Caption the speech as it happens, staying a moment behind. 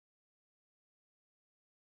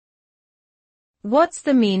What's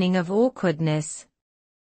the meaning of awkwardness?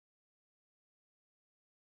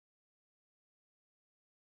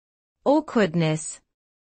 Awkwardness.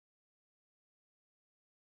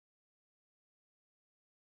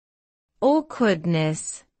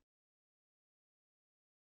 Awkwardness.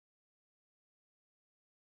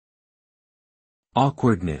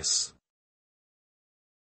 Awkwardness.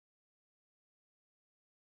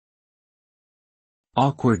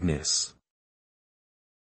 Awkwardness.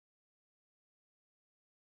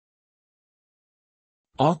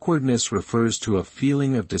 Awkwardness refers to a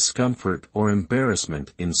feeling of discomfort or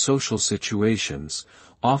embarrassment in social situations,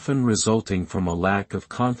 often resulting from a lack of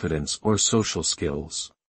confidence or social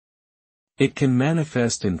skills. It can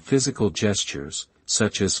manifest in physical gestures,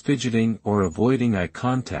 such as fidgeting or avoiding eye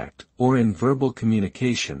contact, or in verbal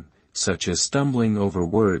communication, such as stumbling over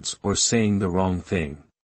words or saying the wrong thing.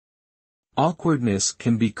 Awkwardness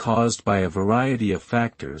can be caused by a variety of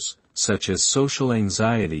factors, such as social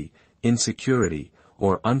anxiety, insecurity,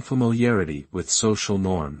 or unfamiliarity with social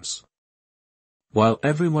norms. While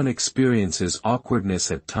everyone experiences awkwardness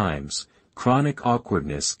at times, chronic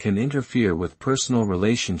awkwardness can interfere with personal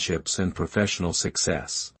relationships and professional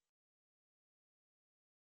success.